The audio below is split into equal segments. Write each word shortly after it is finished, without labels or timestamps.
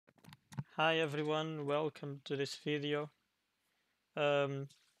Hi everyone, welcome to this video. Um,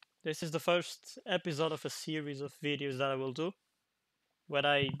 this is the first episode of a series of videos that I will do, where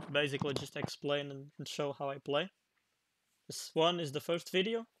I basically just explain and show how I play. This one is the first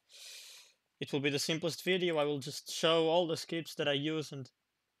video. It will be the simplest video. I will just show all the scripts that I use and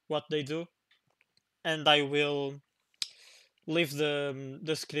what they do, and I will leave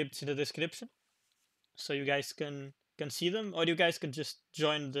the scripts in the description, so you guys can see them, or you guys can just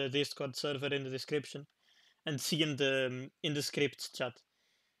join the Discord server in the description and see in the scripts chat.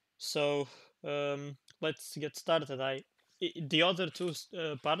 So let's get started. The other two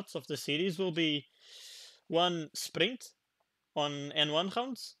parts of the series will be one sprint on N1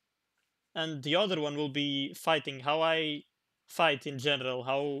 rounds, and the other one will be fighting. How I fight in general.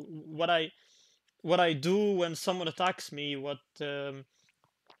 What I do when someone attacks me. What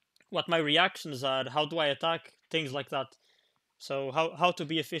my reactions are. How do I attack? Things like that. So how to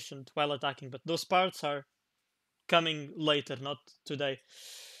be efficient while attacking. But those parts are coming later, not today.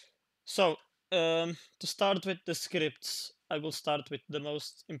 So, to start with the scripts, I will start with the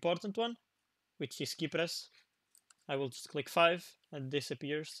most important one, which is Keypress. I will just click 5 and this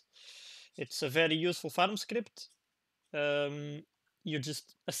appears. It's a very useful farm script. You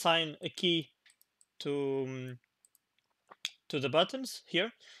just assign a key to to the buttons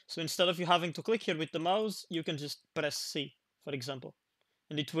here. So instead of you having to click here with the mouse, you can just press C, for example,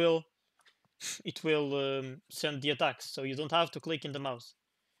 and it will send the attacks. So you don't have to click in the mouse.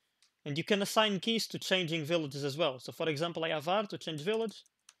 And you can assign keys to changing villages as well. So for example, I have R to change village,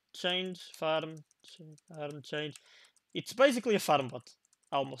 change, farm, change. It's basically a farm bot,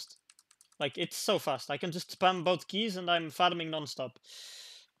 almost. Like, it's so fast. I can just spam both keys and I'm farming non-stop.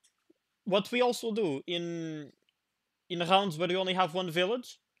 What we also do in rounds where we only have one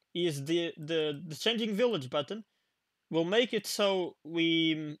village is the changing village button will make it so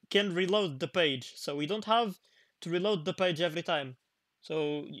we can reload the page. So we don't have to reload the page every time.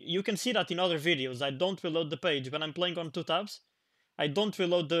 So you can see that in other videos. I don't reload the page when I'm playing on two tabs. I don't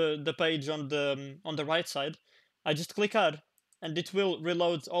reload the page on the right side. I just click R, and it will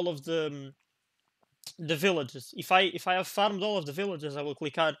reload all of the villages. If I have farmed all of the villages, I will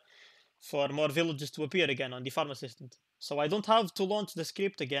click R for more villages to appear again on the farm assistant. So I don't have to launch the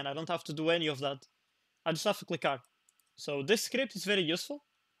script again. I don't have to do any of that. I just have to click R. So this script is very useful.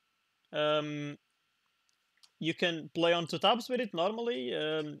 You can play on two tabs with it normally,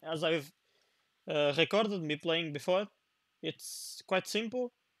 as I've recorded me playing before. It's quite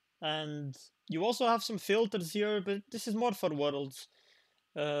simple, and you also have some filters here, but this is more for worlds.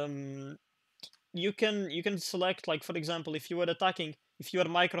 Um, you can select, like, for example, if you are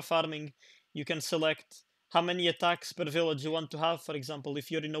micro farming, you can select how many attacks per village you want to have. For example, if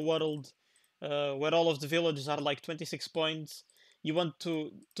you're in a world where all of the villages are like 26 points, you want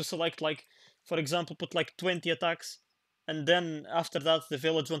to select, like, for example, put like 20 attacks, and then after that the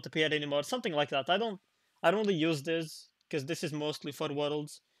village won't appear anymore, something like that. I don't really use this because this is mostly for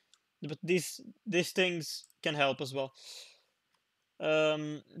worlds, but these things can help as well.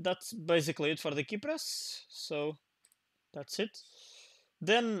 That's basically it for the Keypress. So that's it.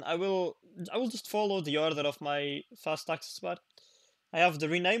 Then I will just follow the order of my fast access bar. I have the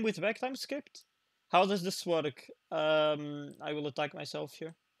rename with backtime script. How does this work? I will attack myself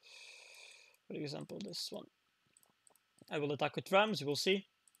here. For example, this one. I will attack with rams, you will see.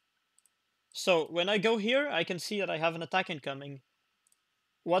 So when I go here, I can see that I have an attack incoming.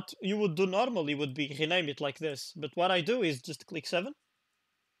 What you would do normally would be rename it like this, but what I do is just click 7,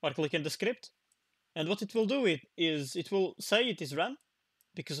 or click in the script, and what it will do is it will say it is ran,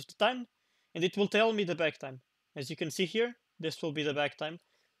 because of the time, and it will tell me the back time. As you can see here, this will be the back time.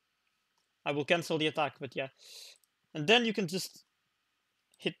 I will cancel the attack, but yeah. And then you can just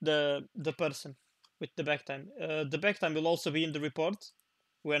hit the person with the back time. The back time will also be in the report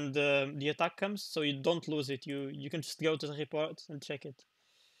when the attack comes, so you don't lose it. You can just go to the report and check it,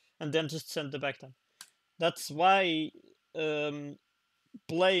 and then just send the back time. That's why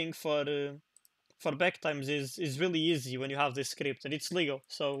playing for backtimes is really easy when you have this script, and it's legal,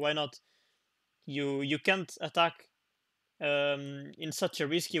 so why not? You can't attack in such a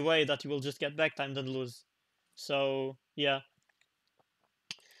risky way that you will just get backtimed and lose. So yeah.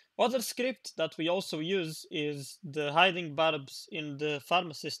 Other script that we also use is the hiding barbs in the farm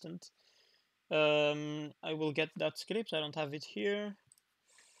assistant. I will get that script. I don't have it here.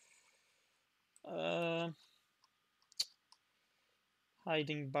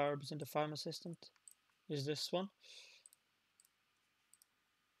 Hiding barbs in the farm assistant is this one.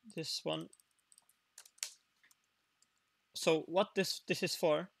 This one. So what this is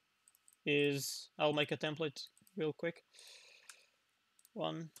for is, I'll make a template real quick.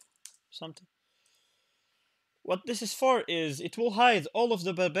 1, something. What this is for is it will hide all of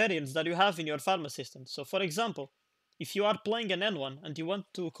the barbarians that you have in your farm assistant. So for example, if you are playing an N1 and you want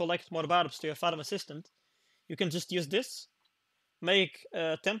to collect more barbs to your farm assistant, you can just use this, make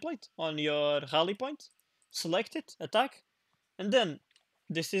a template on your rally point, select it, attack, and then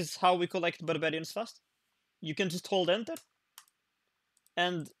this is how we collect barbarians fast. You can just hold enter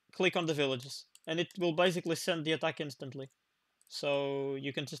and click on the villages, and it will basically send the attack instantly. So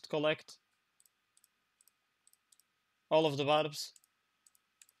you can just collect all of the barbs.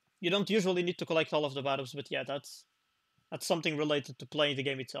 You don't usually need to collect all of the barbs, but yeah, that's something related to playing the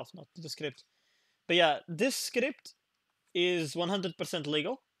game itself, not the script. But yeah, this script is 100%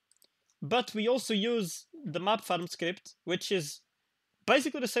 legal, but we also use the map farm script, which is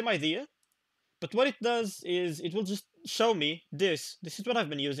basically the same idea, but what it does is it will just show me this. This is what I've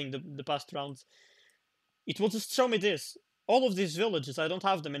been using the past rounds. It will just show me this. All of these villages, I don't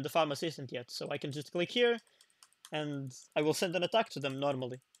have them in the farm assistant yet, so I can just click here, and I will send an attack to them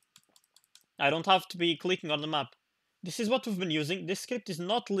normally. I don't have to be clicking on the map. This is what we've been using. This script is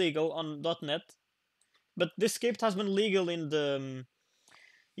not legal on .NET, but this script has been legal in the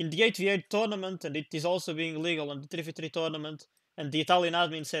 8v8 tournament, and it is also being legal on the 3v3 tournament, and the Italian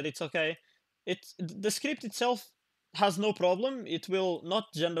admin said it's okay. The script itself has no problem. It will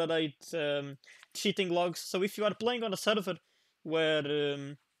not generate cheating logs. So if you are playing on a server where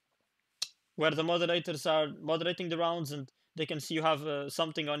the moderators are moderating the rounds and they can see you have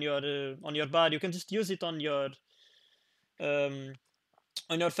something on your bar, you can just use it on your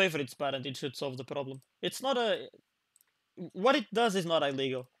favorites bar, and it should solve the problem. It's not what it does is not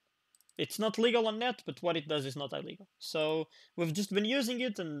illegal. It's not legal on net, but what it does is not illegal. So we've just been using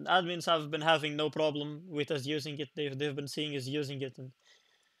it, and admins have been having no problem with us using it. They've been seeing us using it,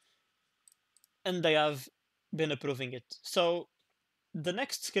 and they have been approving it. So the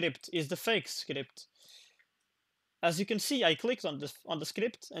next script is the fake script. As you can see, I clicked on the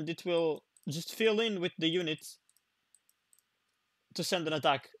script, and it will just fill in with the units to send an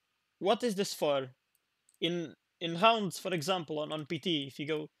attack. What is this for? In rounds, for example, on PT, if you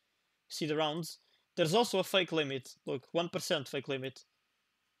go see the rounds, there's also a fake limit. Look, 1% fake limit.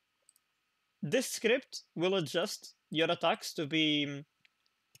 This script will adjust your attacks to be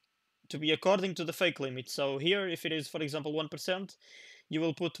according to the fake limit. So here, if it is, for example, 1%, you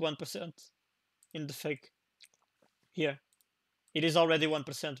will put 1% in the fake. Here, it is already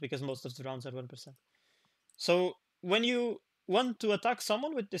 1% because most of the rounds are 1%. So when you want to attack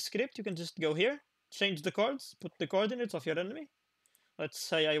someone with this script, you can just go here, change the cards, put the coordinates of your enemy. Let's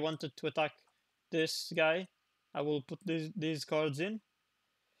say I wanted to attack this guy. I will put these cards in.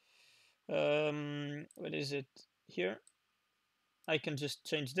 What is it? Here. I can just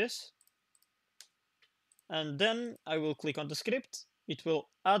change this. And then I will click on the script. It will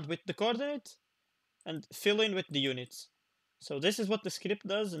add with the coordinate and fill in with the units. So this is what the script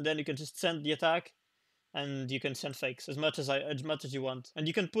does, and then you can just send the attack, and you can send fakes as much as you want, and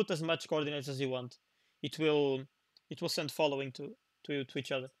you can put as much coordinates as you want. It will send following to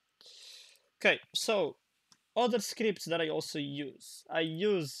each other. Okay, so other scripts that I also use. I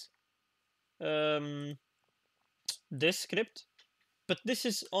use this script, but this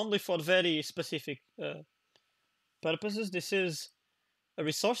is only for very specific purposes. This is a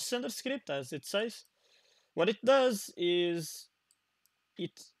resource sender script, as it says. What it does is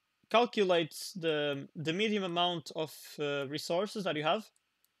it calculates the medium amount of resources that you have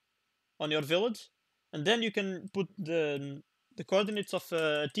on your village, and then you can put the coordinates of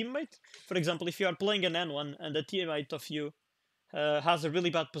a teammate. For example, if you are playing an N1 and a teammate of you has a really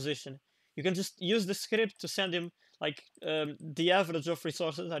bad position, you can just use the script to send him like the average of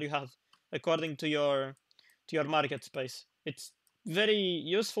resources that you have according to your market space. It's very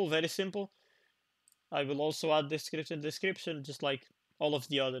useful, very simple. I will also add this script in the description, just like all of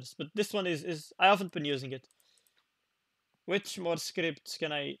the others. But this one is I haven't been using it. Which more scripts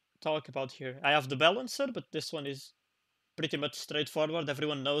can I talk about here? I have the balancer, but this one is pretty much straightforward.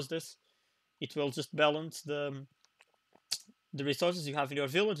 Everyone knows this. It will just balance the resources you have in your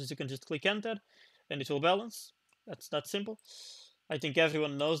villages. You can just click enter, and it will balance. That's that simple. I think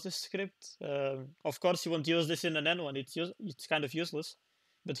everyone knows this script. Of course, you won't use this in an N1. It's kind of useless,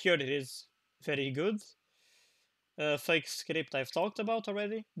 but here it is very good. Fake script I've talked about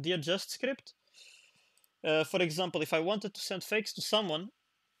already. The adjust script. For example, if I wanted to send fakes to someone,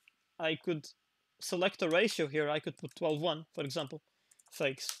 I could select a ratio here. I could put 12:1, for example,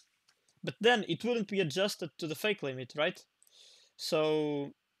 fakes. But then it wouldn't be adjusted to the fake limit, right?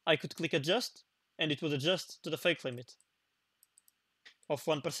 So I could click adjust, and it would adjust to the fake limit of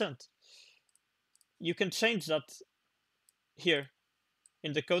 1%. You can change that here.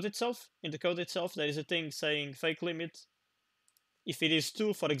 in the code itself. In the code itself, there is a thing saying fake limit. If it is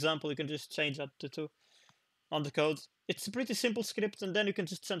 2, for example, you can just change that to 2 on the code. It's a pretty simple script, and then you can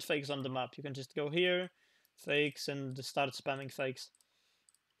just send fakes on the map. You can just go here, fakes, and start spamming fakes,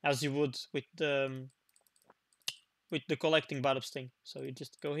 as you would with the collecting barbs thing. So you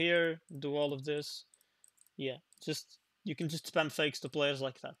just go here, do all of this. Yeah, just you can just spam fakes to players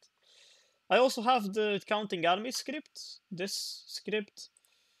like that. I also have the counting army script. This script,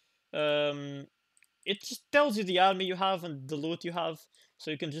 it just tells you the army you have and the loot you have,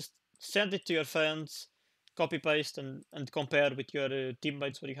 so you can just send it to your friends, copy paste, and compare with your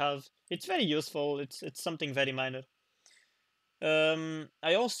teammates what you have. It's very useful. It's something very minor.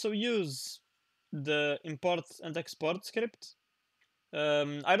 I also use the import and export script.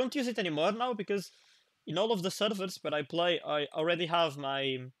 I don't use it anymore now because in all of the servers where I play, I already have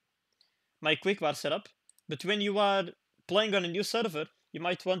my quickbar set up. But when you are playing on a new server, you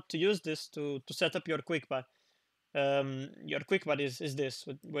might want to use this to set up your quickbar. Your quickbar is this,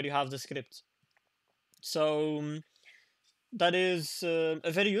 where you have the script. So that is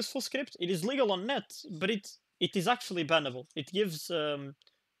a very useful script. It is legal on net, but it is actually bannable. It gives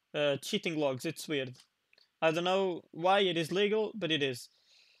cheating logs. It's weird. I don't know why it is legal, but it is.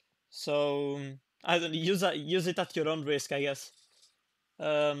 So I don't use it at your own risk, I guess.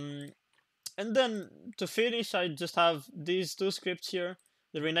 And then to finish, I just have these two scripts here.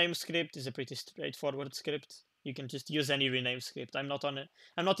 The rename script is a pretty straightforward script. You can just use any rename script. I'm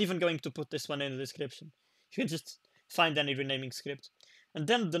not even going to put this one in the description. You can just find any renaming script. And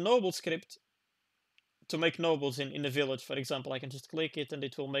then the noble script, to make nobles in a village, for example, I can just click it and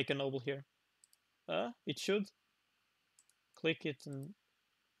it will make a noble here. It should. Click it and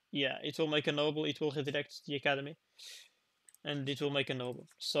yeah, it will make a noble. It will redirect the academy, and it will make a noble.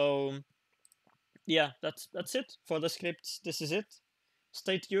 So yeah, that's it for the scripts. This is it.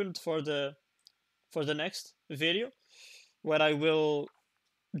 Stay tuned for the next video, where I will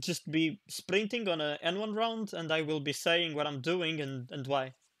just be sprinting on a N1 round, and I will be saying what I'm doing and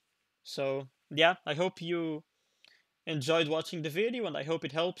why. So yeah, I hope you enjoyed watching the video, and I hope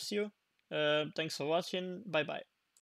it helps you. Thanks for watching. Bye bye.